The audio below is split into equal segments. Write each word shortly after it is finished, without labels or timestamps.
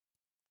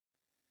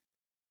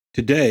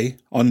Today,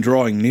 on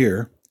Drawing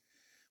Near,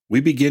 we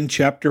begin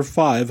Chapter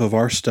 5 of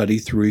our study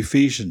through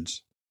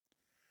Ephesians.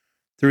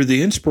 Through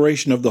the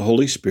inspiration of the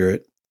Holy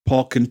Spirit,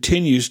 Paul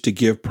continues to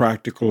give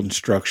practical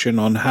instruction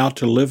on how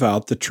to live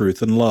out the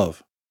truth in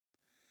love.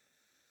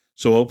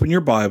 So open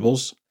your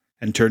Bibles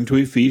and turn to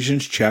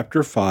Ephesians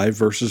chapter 5,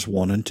 verses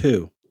 1 and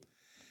 2,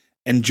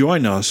 and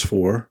join us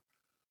for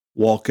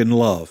Walk in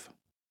Love.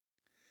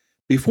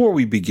 Before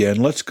we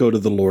begin, let's go to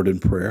the Lord in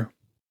prayer.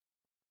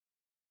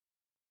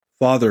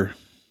 Father,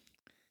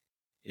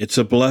 it's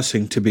a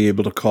blessing to be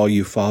able to call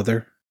you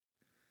Father,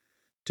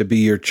 to be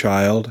your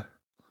child,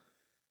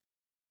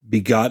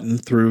 begotten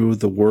through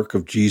the work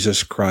of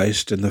Jesus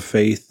Christ and the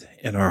faith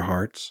in our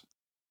hearts.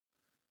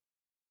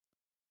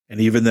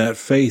 And even that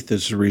faith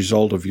is a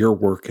result of your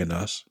work in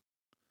us.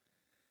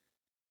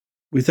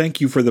 We thank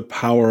you for the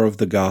power of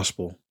the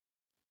gospel,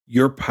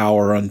 your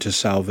power unto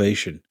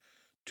salvation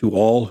to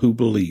all who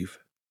believe.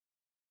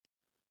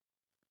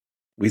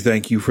 We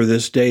thank you for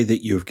this day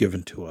that you have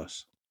given to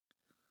us.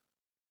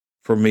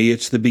 For me,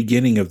 it's the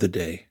beginning of the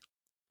day.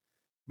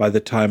 By the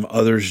time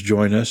others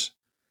join us,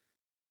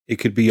 it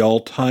could be all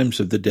times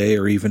of the day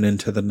or even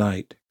into the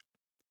night.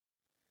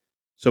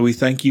 So we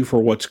thank you for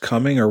what's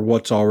coming or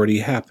what's already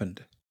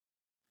happened.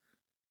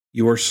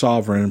 You are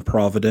sovereign and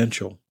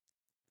providential.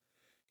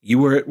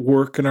 You are at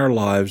work in our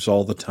lives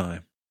all the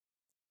time.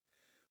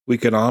 We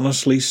can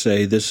honestly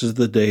say this is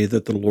the day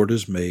that the Lord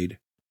has made.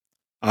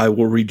 I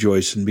will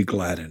rejoice and be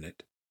glad in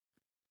it.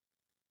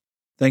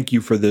 Thank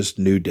you for this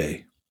new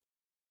day.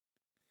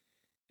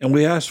 And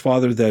we ask,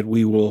 Father, that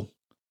we will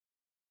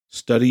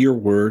study your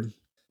word,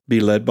 be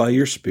led by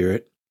your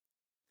Spirit,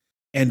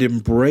 and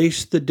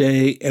embrace the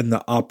day and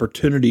the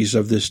opportunities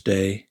of this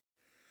day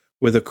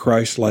with a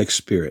Christ-like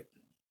spirit.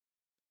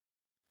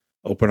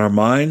 Open our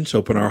minds,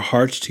 open our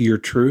hearts to your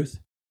truth.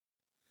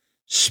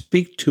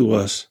 Speak to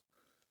us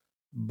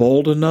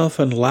bold enough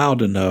and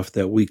loud enough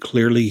that we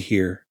clearly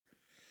hear,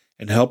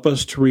 and help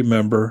us to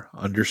remember,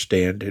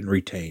 understand, and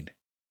retain.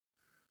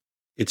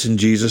 It's in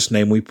Jesus'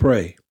 name we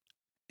pray.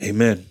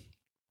 Amen.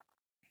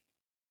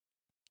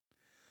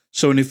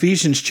 So in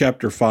Ephesians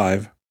chapter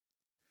 5,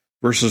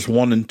 verses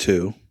 1 and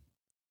 2,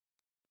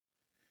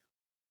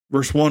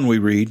 verse 1 we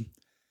read,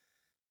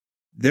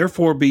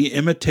 "Therefore be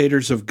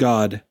imitators of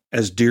God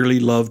as dearly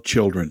loved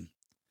children,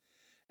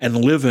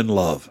 and live in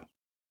love,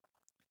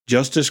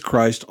 just as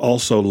Christ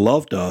also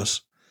loved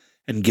us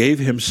and gave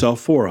himself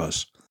for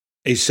us,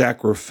 a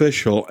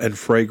sacrificial and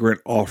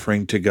fragrant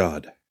offering to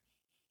God."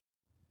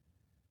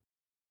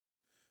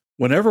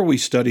 Whenever we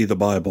study the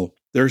Bible,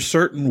 there are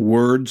certain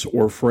words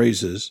or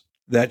phrases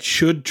that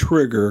should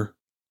trigger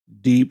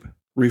deep,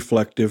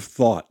 reflective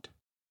thought.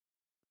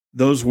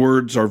 Those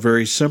words are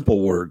very simple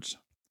words.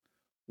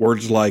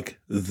 Words like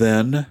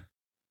then,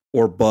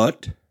 or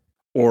but,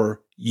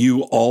 or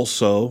you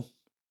also.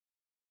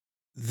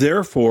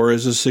 Therefore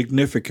is a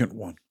significant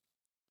one.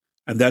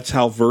 And that's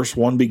how verse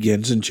 1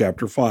 begins in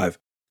chapter 5.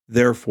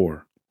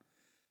 Therefore.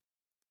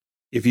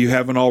 If you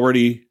haven't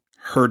already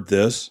heard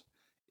this,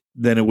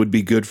 then it would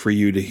be good for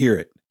you to hear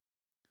it.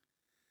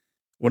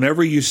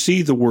 Whenever you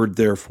see the word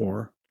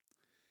therefore,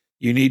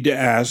 you need to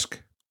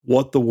ask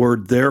what the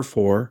word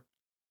therefore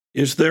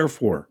is there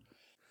for,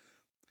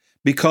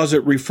 because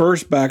it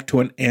refers back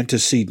to an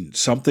antecedent,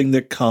 something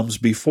that comes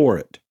before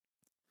it.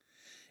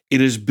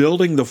 It is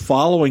building the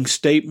following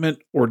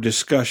statement or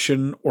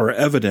discussion or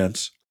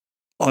evidence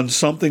on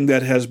something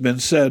that has been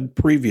said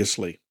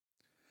previously.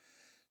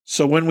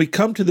 So when we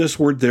come to this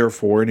word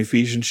therefore in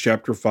Ephesians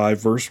chapter 5,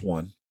 verse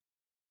 1,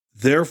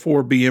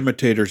 "Therefore be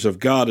imitators of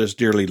God as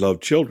dearly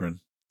loved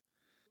children,"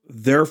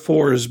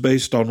 therefore is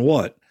based on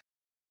what?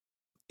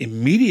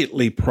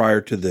 Immediately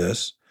prior to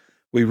this,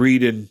 we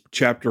read in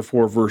chapter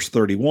 4, verse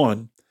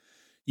 31,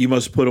 "You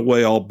must put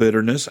away all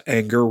bitterness,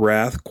 anger,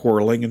 wrath,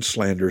 quarreling, and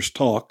slanderous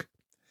talk,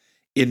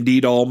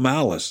 indeed all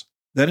malice."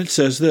 Then it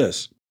says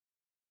this,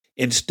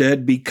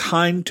 "Instead be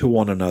kind to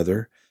one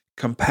another,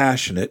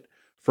 compassionate,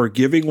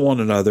 forgiving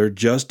one another,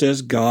 just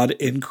as God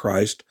in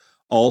Christ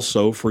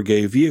also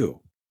forgave you."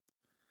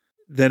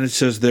 Then it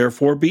says,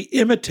 "Therefore be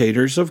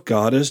imitators of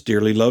God as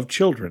dearly loved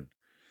children."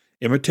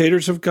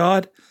 Imitators of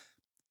God?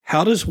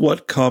 How does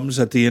what comes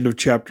at the end of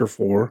chapter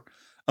 4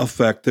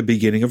 affect the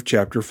beginning of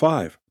chapter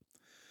 5?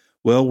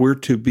 Well, we're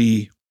to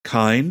be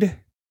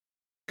kind,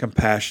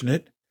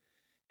 compassionate,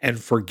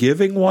 and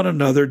forgiving one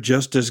another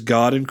just as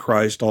God in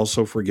Christ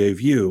also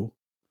forgave you.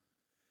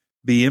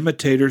 Be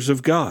imitators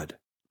of God.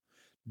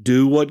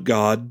 Do what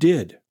God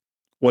did.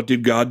 What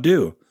did God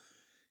do?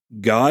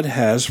 God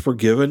has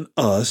forgiven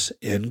us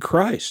in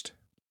Christ.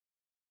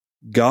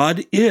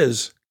 God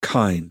is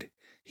kind.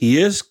 He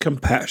is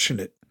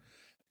compassionate.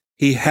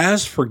 He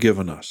has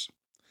forgiven us.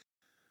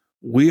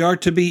 We are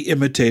to be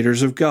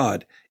imitators of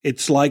God.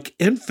 It's like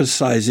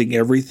emphasizing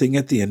everything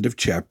at the end of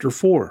chapter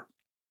 4.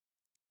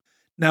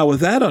 Now,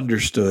 with that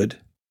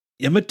understood,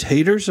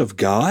 imitators of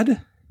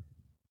God?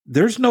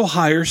 There's no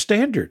higher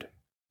standard.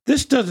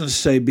 This doesn't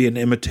say be an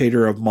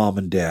imitator of mom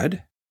and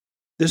dad.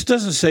 This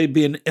doesn't say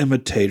be an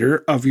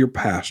imitator of your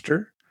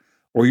pastor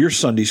or your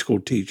Sunday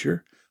school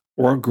teacher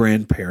or a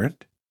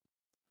grandparent.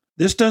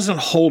 This doesn't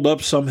hold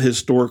up some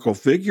historical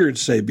figure and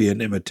say be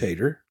an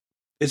imitator.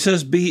 It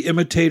says be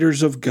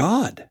imitators of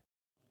God.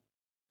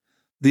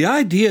 The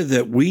idea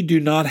that we do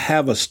not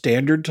have a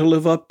standard to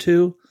live up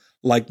to,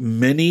 like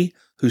many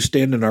who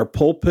stand in our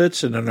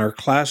pulpits and in our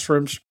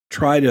classrooms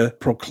try to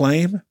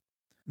proclaim,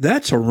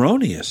 that's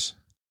erroneous.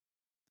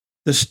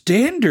 The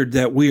standard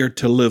that we are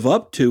to live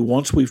up to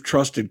once we've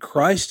trusted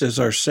Christ as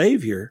our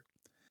Savior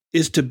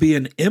is to be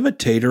an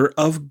imitator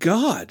of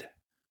God.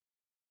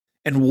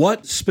 And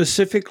what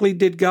specifically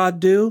did God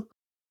do?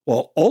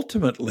 Well,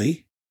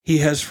 ultimately, He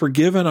has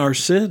forgiven our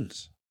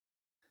sins.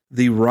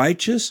 The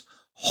righteous,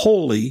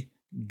 holy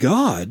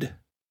God,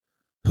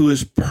 who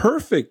is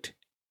perfect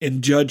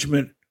in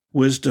judgment,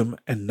 wisdom,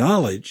 and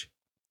knowledge,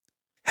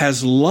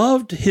 has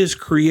loved His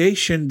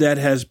creation that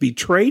has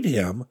betrayed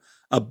Him,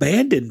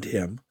 abandoned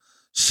Him,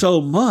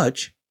 so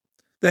much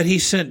that He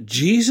sent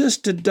Jesus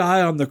to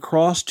die on the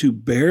cross to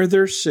bear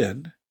their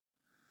sin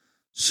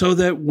so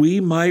that we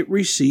might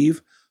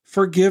receive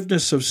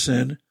forgiveness of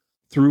sin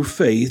through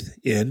faith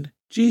in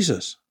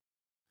Jesus.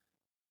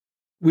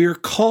 We are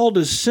called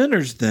as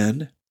sinners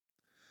then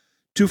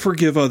to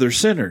forgive other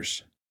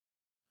sinners.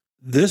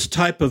 This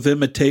type of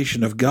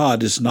imitation of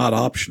God is not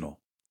optional.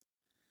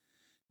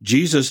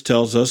 Jesus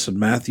tells us in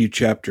Matthew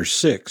chapter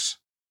 6,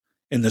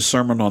 in the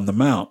Sermon on the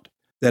Mount,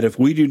 that if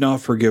we do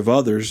not forgive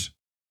others,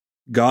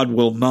 God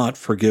will not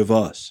forgive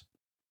us.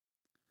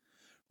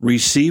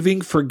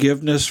 Receiving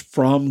forgiveness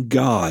from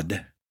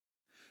God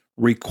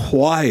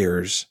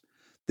requires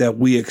that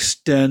we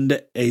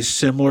extend a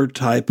similar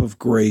type of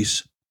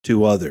grace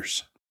to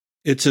others.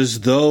 It's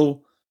as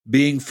though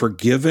being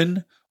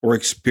forgiven or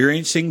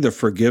experiencing the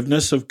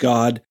forgiveness of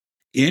God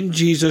in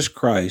Jesus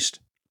Christ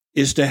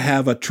is to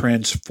have a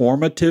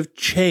transformative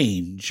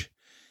change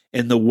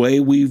in the way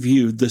we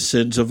view the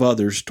sins of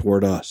others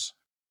toward us.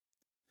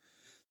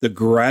 The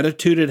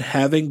gratitude at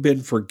having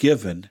been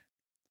forgiven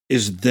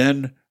is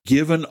then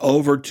given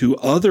over to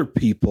other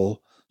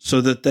people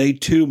so that they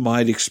too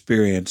might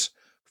experience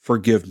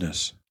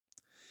forgiveness.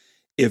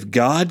 If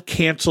God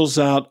cancels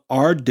out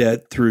our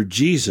debt through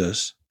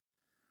Jesus,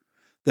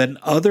 then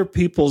other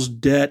people's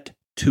debt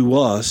to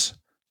us,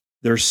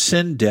 their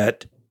sin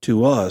debt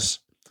to us,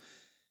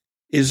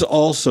 is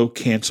also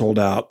canceled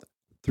out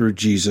through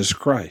Jesus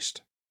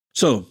Christ.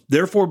 So,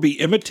 therefore, be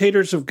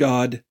imitators of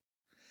God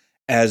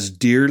as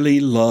dearly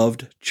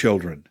loved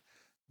children.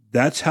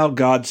 That's how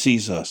God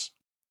sees us,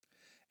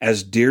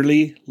 as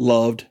dearly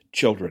loved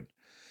children.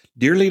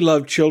 Dearly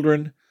loved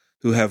children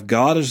who have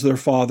God as their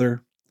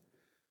Father,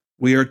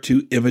 we are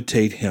to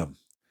imitate Him.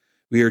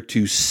 We are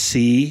to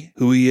see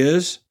who He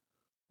is,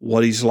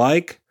 what He's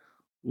like,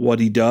 what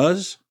He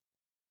does,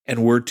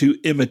 and we're to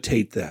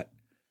imitate that.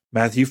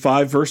 Matthew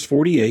 5, verse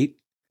 48,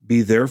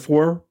 be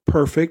therefore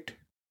perfect.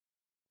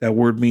 That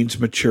word means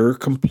mature,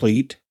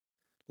 complete,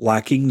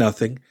 lacking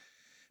nothing.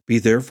 Be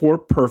therefore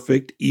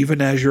perfect,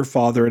 even as your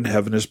Father in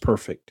heaven is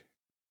perfect.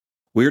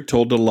 We are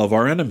told to love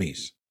our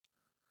enemies,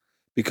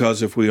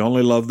 because if we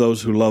only love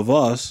those who love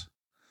us,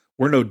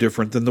 we're no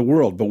different than the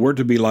world, but we're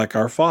to be like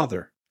our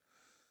Father,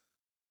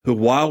 who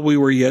while we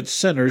were yet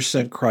sinners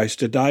sent Christ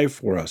to die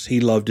for us.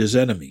 He loved His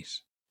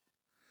enemies.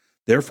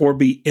 Therefore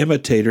be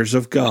imitators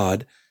of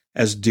God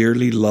as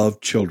dearly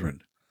loved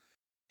children.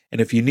 And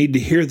if you need to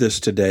hear this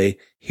today,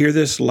 hear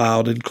this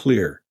loud and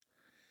clear.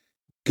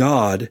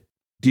 God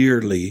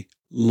dearly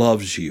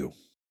loves you.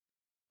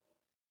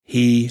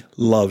 He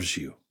loves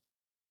you.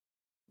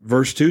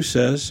 Verse 2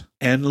 says,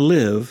 and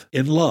live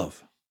in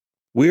love.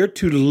 We are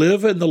to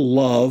live in the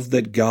love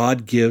that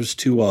God gives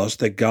to us,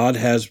 that God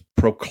has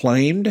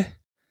proclaimed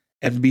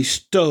and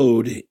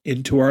bestowed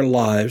into our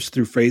lives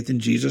through faith in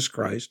Jesus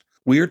Christ.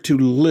 We are to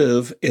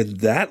live in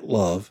that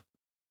love,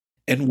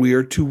 and we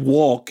are to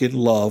walk in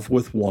love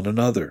with one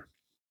another.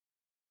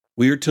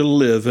 We are to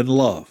live in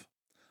love.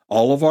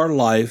 All of our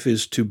life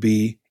is to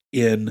be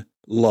in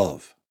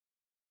love.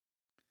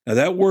 Now,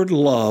 that word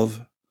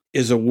love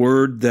is a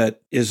word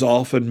that is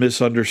often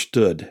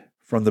misunderstood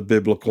from the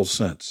biblical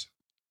sense.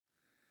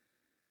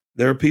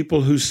 There are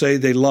people who say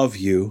they love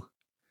you,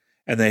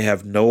 and they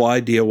have no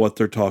idea what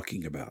they're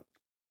talking about.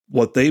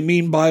 What they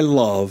mean by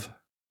love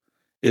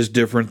is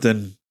different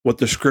than what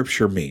the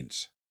Scripture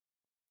means.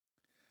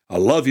 I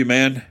love you,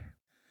 man.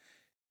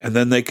 And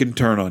then they can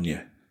turn on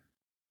you.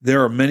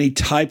 There are many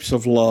types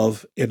of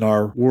love in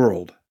our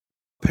world.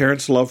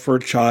 Parents' love for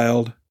a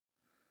child,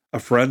 a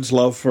friend's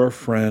love for a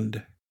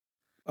friend,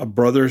 a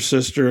brother or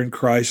sister in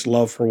Christ's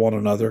love for one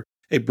another,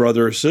 a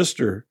brother or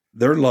sister,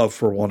 their love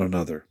for one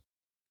another.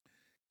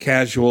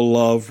 Casual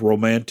love,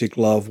 romantic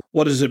love.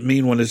 What does it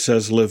mean when it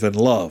says live in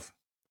love?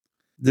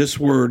 This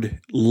word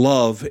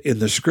love in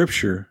the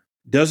Scripture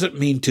doesn't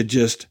mean to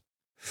just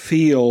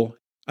feel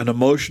an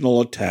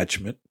emotional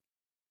attachment.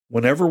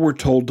 Whenever we're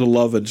told to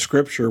love in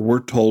Scripture,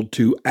 we're told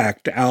to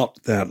act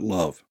out that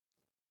love,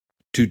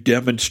 to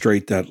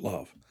demonstrate that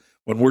love.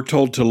 When we're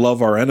told to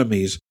love our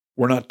enemies,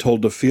 we're not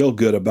told to feel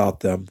good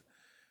about them.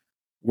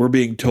 We're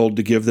being told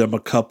to give them a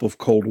cup of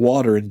cold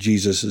water in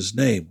Jesus'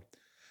 name,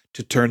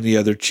 to turn the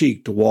other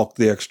cheek, to walk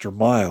the extra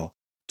mile,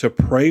 to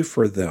pray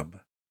for them.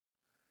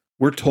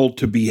 We're told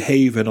to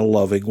behave in a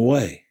loving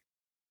way.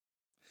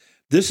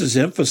 This is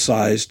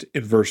emphasized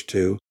in verse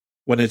 2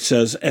 when it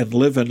says, and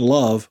live in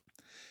love,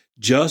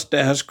 just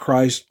as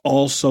Christ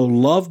also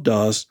loved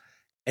us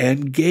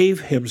and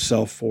gave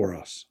himself for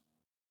us.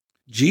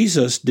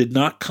 Jesus did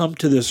not come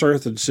to this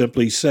earth and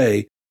simply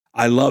say,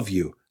 I love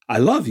you, I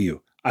love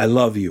you, I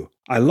love you,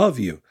 I love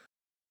you.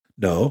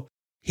 No,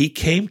 he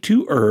came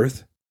to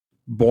earth,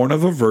 born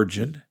of a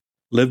virgin,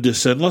 lived a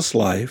sinless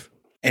life,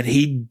 and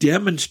he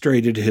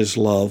demonstrated his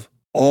love,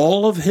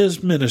 all of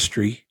his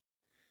ministry,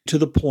 to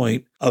the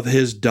point of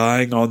his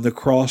dying on the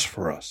cross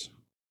for us.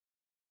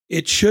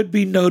 It should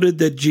be noted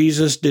that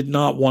Jesus did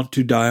not want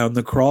to die on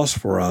the cross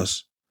for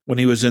us when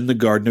he was in the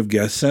Garden of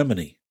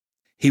Gethsemane.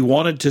 He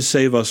wanted to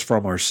save us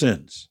from our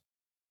sins.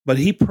 But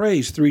he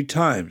prays 3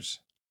 times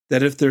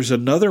that if there's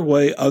another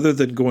way other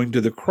than going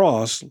to the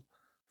cross,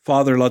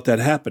 Father, let that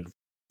happen.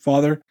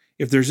 Father,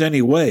 if there's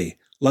any way,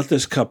 let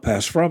this cup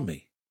pass from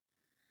me.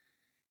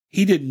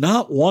 He did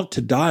not want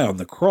to die on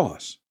the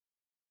cross,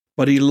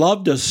 but he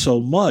loved us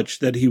so much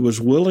that he was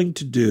willing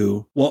to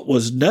do what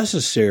was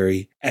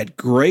necessary at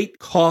great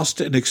cost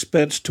and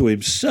expense to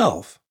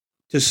himself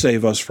to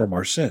save us from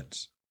our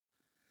sins.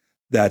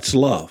 That's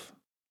love.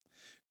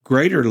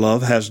 Greater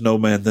love has no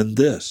man than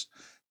this,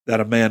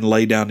 that a man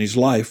lay down his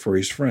life for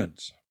his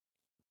friends.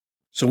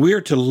 So we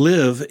are to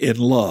live in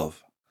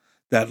love.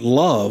 That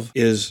love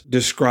is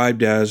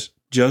described as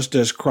just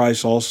as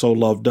Christ also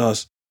loved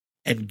us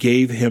and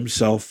gave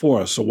himself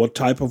for us. So what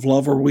type of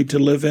love are we to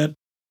live in?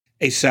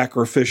 A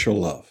sacrificial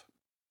love.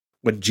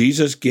 When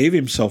Jesus gave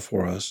himself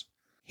for us,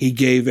 he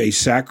gave a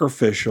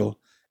sacrificial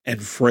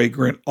and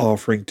fragrant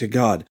offering to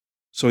God.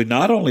 So he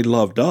not only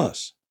loved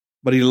us,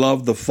 but he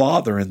loved the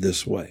Father in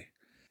this way.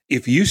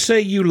 If you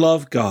say you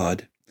love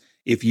God,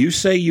 if you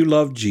say you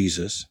love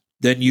Jesus,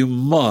 then you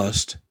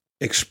must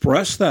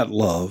express that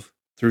love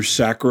through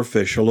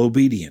sacrificial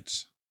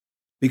obedience,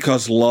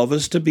 because love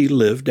is to be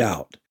lived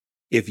out.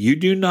 If you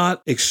do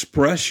not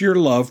express your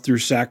love through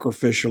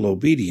sacrificial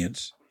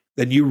obedience,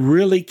 then you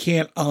really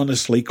can't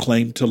honestly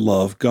claim to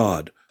love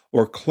God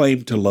or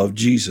claim to love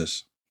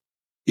Jesus.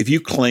 If you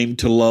claim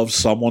to love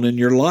someone in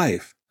your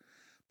life,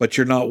 but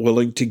you're not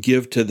willing to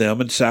give to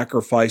them and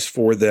sacrifice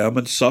for them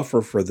and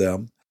suffer for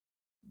them,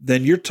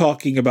 then you're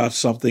talking about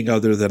something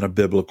other than a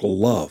biblical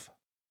love.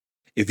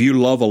 If you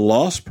love a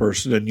lost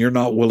person and you're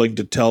not willing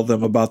to tell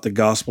them about the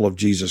gospel of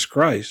Jesus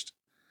Christ,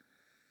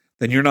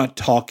 then you're not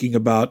talking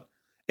about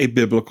a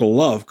biblical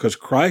love, because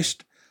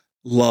Christ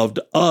loved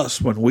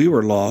us when we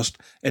were lost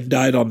and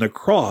died on the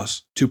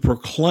cross to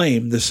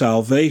proclaim the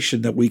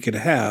salvation that we could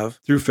have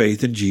through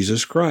faith in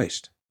Jesus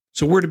Christ.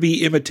 So we're to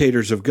be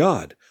imitators of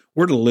God.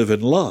 We're to live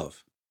in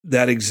love.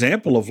 That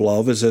example of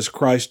love is as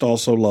Christ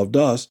also loved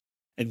us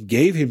and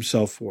gave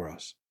himself for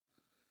us.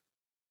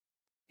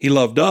 He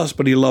loved us,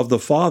 but he loved the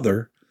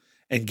Father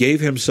and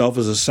gave himself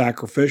as a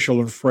sacrificial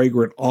and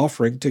fragrant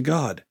offering to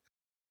God.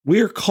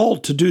 We are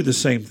called to do the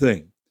same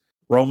thing.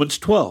 Romans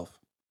 12.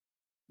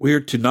 We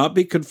are to not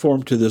be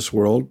conformed to this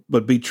world,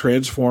 but be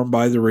transformed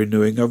by the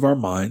renewing of our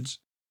minds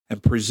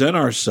and present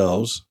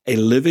ourselves a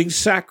living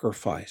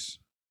sacrifice,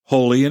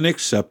 holy and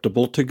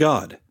acceptable to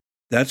God.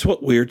 That's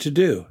what we are to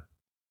do.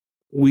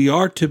 We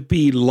are to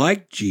be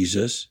like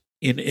Jesus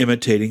in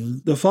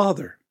imitating the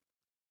Father.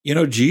 You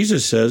know,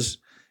 Jesus says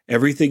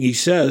everything he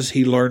says,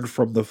 he learned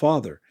from the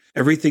Father.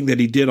 Everything that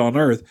he did on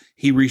earth,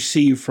 he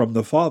received from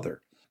the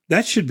Father.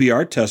 That should be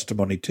our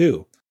testimony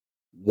too.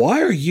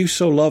 Why are you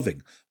so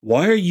loving?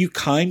 Why are you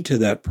kind to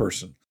that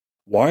person?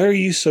 Why are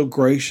you so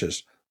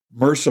gracious,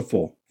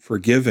 merciful,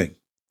 forgiving?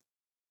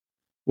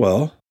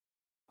 Well,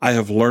 I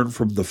have learned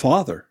from the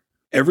Father.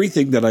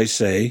 Everything that I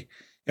say,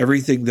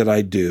 everything that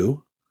I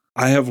do,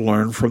 I have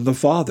learned from the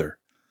Father.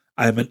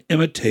 I am an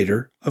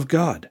imitator of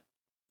God.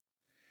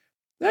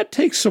 That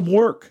takes some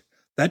work.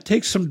 That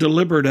takes some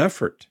deliberate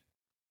effort.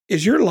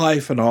 Is your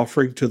life an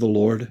offering to the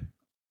Lord?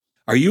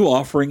 Are you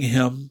offering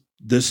him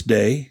this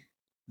day,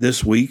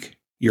 this week,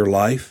 your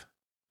life?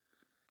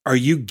 Are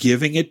you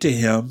giving it to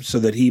him so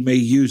that he may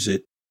use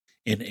it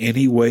in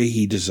any way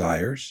he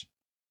desires?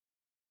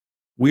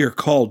 We are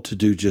called to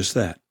do just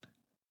that,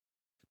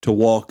 to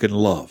walk in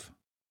love.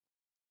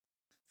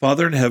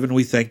 Father in heaven,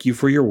 we thank you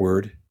for your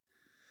word.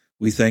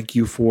 We thank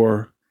you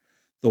for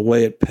the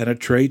way it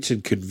penetrates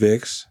and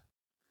convicts,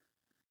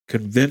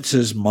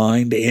 convinces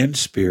mind and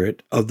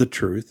spirit of the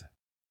truth.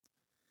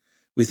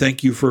 We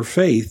thank you for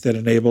faith that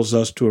enables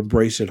us to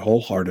embrace it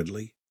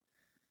wholeheartedly.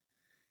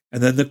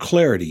 And then the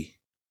clarity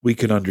we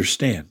can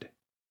understand.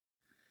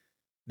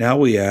 Now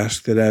we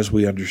ask that as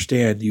we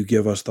understand, you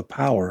give us the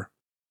power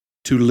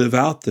to live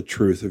out the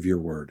truth of your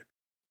word,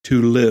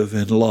 to live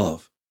in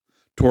love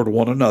toward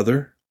one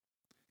another,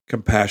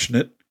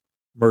 compassionate,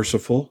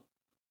 merciful,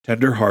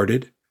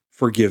 tender-hearted,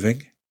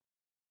 forgiving,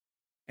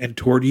 and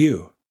toward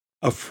you,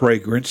 a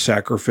fragrant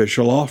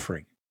sacrificial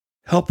offering.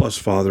 Help us,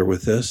 Father,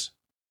 with this.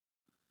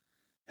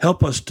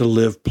 Help us to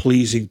live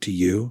pleasing to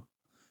you,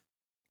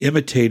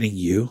 imitating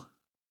you.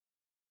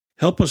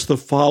 Help us to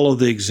follow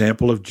the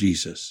example of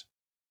Jesus.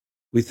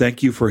 We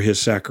thank you for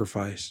his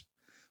sacrifice.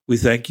 We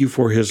thank you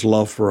for his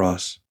love for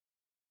us,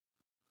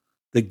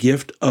 the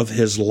gift of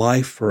his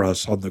life for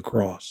us on the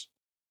cross.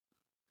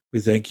 We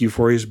thank you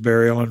for his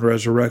burial and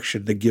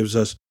resurrection that gives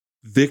us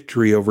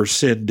victory over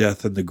sin,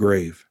 death, and the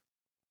grave.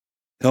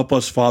 Help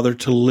us, Father,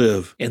 to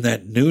live in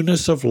that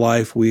newness of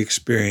life we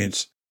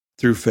experience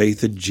through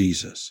faith in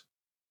Jesus.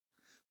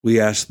 We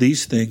ask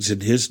these things in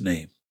his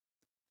name.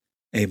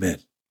 Amen.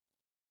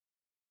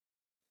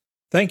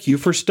 Thank you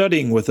for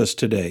studying with us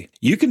today.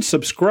 You can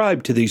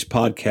subscribe to these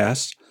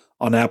podcasts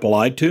on Apple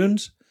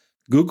iTunes,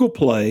 Google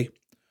Play,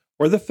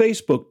 or the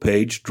Facebook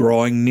page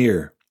Drawing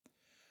Near.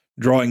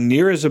 Drawing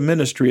Near is a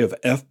ministry of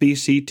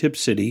FBC Tipp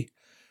City,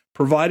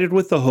 provided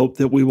with the hope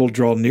that we will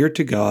draw near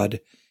to God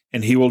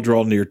and he will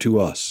draw near to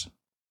us.